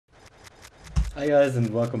Hi guys and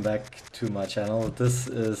welcome back to my channel. This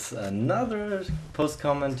is another post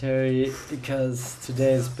commentary because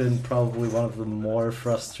today has been probably one of the more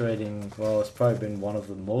frustrating, well, it's probably been one of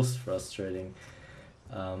the most frustrating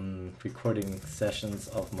recording sessions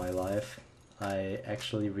of my life. I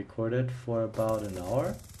actually recorded for about an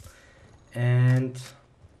hour and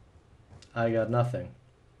I got nothing.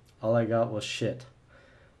 All I got was shit.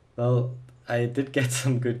 Well, I did get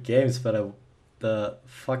some good games, but the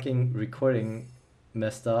fucking recording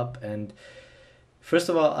messed up, and first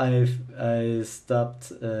of all I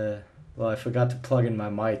stopped well, I forgot to plug in my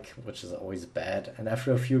mic, which is always bad, and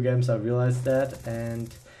after a few games I realized that,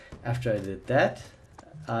 and after I did that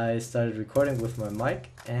I started recording with my mic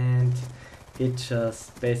and it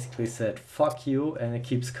just basically said fuck you, and it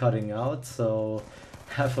keeps cutting out, so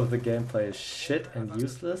half of the gameplay is shit and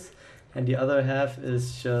useless and the other half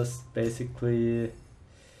is just basically,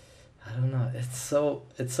 I don't know, it's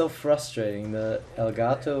so frustrating. The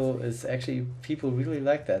Elgato is actually, people really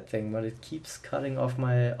like that thing, but it keeps cutting off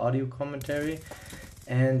my audio commentary.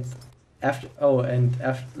 And after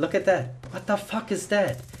look at that. What the fuck is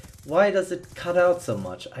that? Why does it cut out so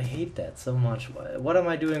much? I hate that so much. What am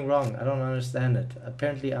I doing wrong? I don't understand it.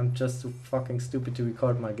 Apparently I'm just too fucking stupid to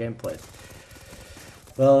record my gameplays.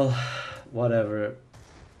 Well, whatever.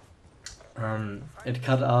 It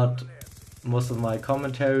cut out most of my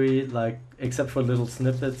commentary, like, except for little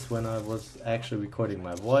snippets when I was actually recording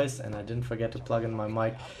my voice, and I didn't forget to plug in my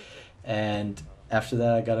mic. And after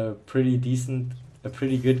that I got a pretty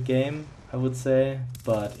good game, I would say,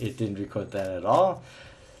 but it didn't record that at all.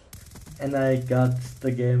 And I got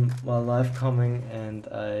the game while live coming, and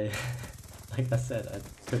I like I said,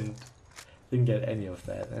 didn't get any of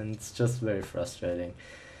that, and it's just very frustrating.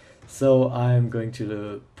 So I'm going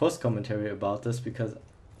to post commentary about this because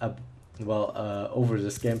over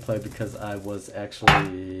this gameplay, because I was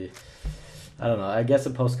actually, I don't know, I guess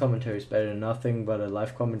a post commentary is better than nothing, but a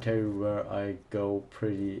live commentary where I go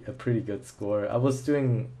a pretty good score. I was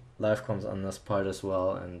doing live comms on this part as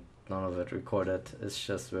well, and none of it recorded. It's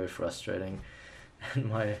just very frustrating, and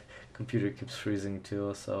my computer keeps freezing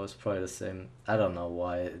too, so it's probably the same. I don't know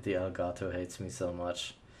why the Elgato hates me so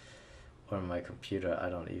much, or my computer. I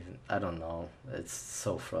don't know. It's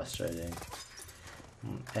so frustrating.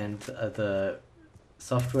 And the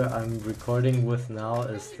software I'm recording with now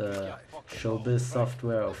is the Showbiz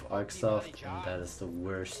software of Arcsoft, and that is the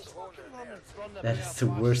worst. That is the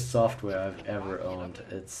worst software I've ever owned.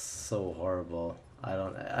 It's so horrible.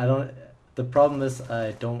 The problem is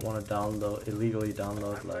I don't want to illegally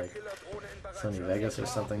download like Sony Vegas or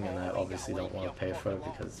something, and I obviously don't want to pay for it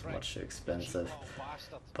because it's much too expensive.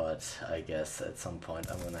 But I guess at some point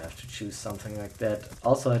I'm gonna have to choose something like that.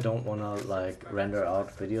 Also, I don't want to like render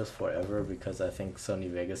out videos forever, because I think Sony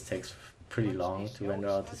Vegas takes pretty long to render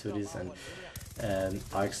out these videos, and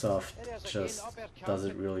Arcsoft just does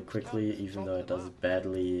it really quickly, even though it does it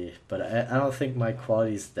badly. But I don't think my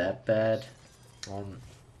quality is that bad.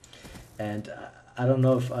 And I don't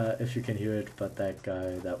know if you can hear it, but that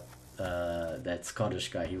guy, that Scottish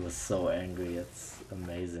guy, he was so angry. It's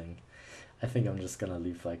amazing. I think I'm just gonna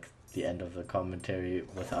leave like the end of the commentary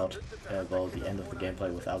without, the end of the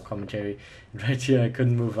gameplay without commentary. And right here I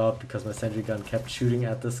couldn't move out because my sentry gun kept shooting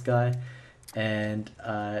at this guy, and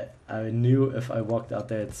I knew if I walked out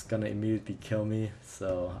there it's gonna immediately kill me,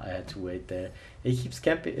 so I had to wait there. He keeps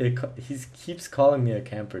camping. He keeps calling me a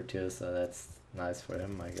camper too, so that's nice for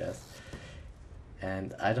him, I guess.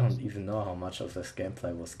 And I don't even know how much of this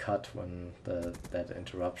gameplay was cut when that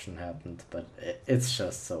interruption happened, but it's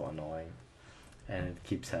just so annoying, and it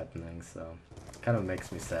keeps happening, so it kind of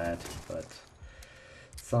makes me sad. But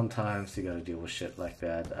sometimes you gotta deal with shit like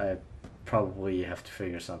that. I probably have to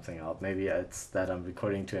figure something out. Maybe it's that I'm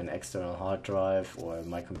recording to an external hard drive, or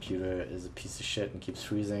my computer is a piece of shit and keeps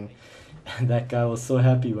freezing. And that guy was so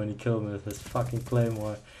happy when he killed me with his fucking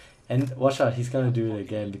claymore. And watch out, he's gonna do it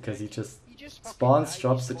again, because he just spawns,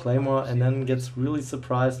 drops the claymore, and then gets really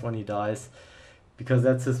surprised when he dies, because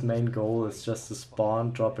that's his main goal, is just to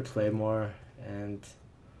spawn, drop a claymore, and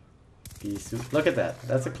be look at that,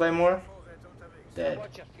 that's a claymore, dead.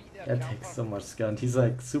 That takes so much skill, and he's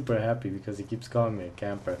like super happy because he keeps calling me a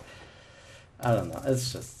camper. I don't know,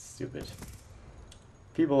 it's just stupid.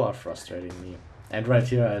 People are frustrating me, and right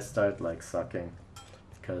here I start like sucking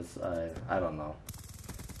because I don't know.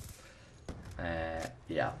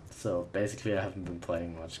 Yeah, so basically I haven't been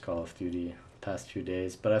playing much Call of Duty the past few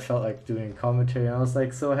days, but I felt like doing commentary, and I was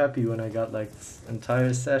like so happy when I got like this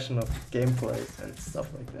entire session of gameplays and stuff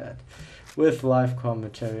like that with live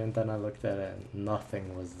commentary, and then I looked at it and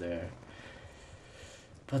nothing was there.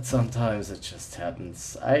 But sometimes it just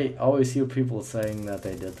happens. I always hear people saying that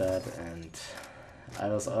they did that, and I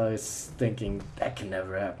was always thinking that can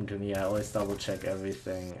never happen to me. I always double check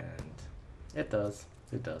everything, and it does.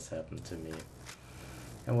 It does happen to me.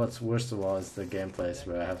 And what's worst of all is the gameplays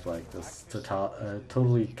where I have like this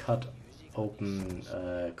totally cut open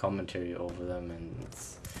commentary over them, and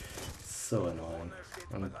it's so annoying.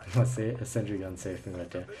 A sentry gun saved me right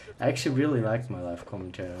there. I actually really liked my live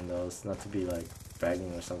commentary on those, not to be like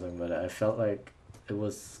bragging or something, but I felt like it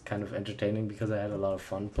was kind of entertaining because I had a lot of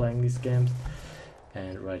fun playing these games.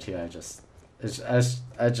 And right here I just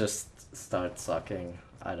started sucking.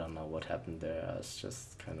 I don't know what happened there. I was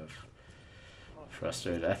just kind of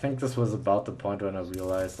frustrated. I think this was about the point when I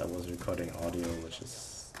realized I was recording audio, which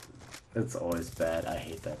is, it's always bad. I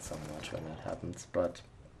hate that so much when that happens, but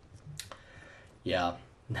yeah,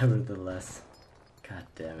 nevertheless, god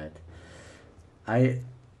damn it. I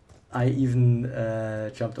even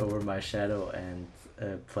jumped over my shadow and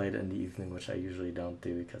played in the evening, which I usually don't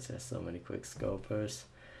do because there's so many quick scopers.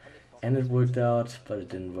 And it worked out, but it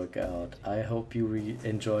didn't work out. I hope you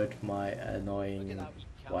enjoyed my annoying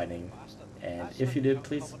whining. And if you did,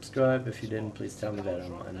 please subscribe. If you didn't, please tell me that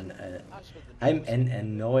I'm an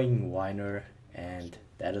annoying whiner. And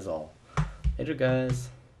that is all. Later, guys.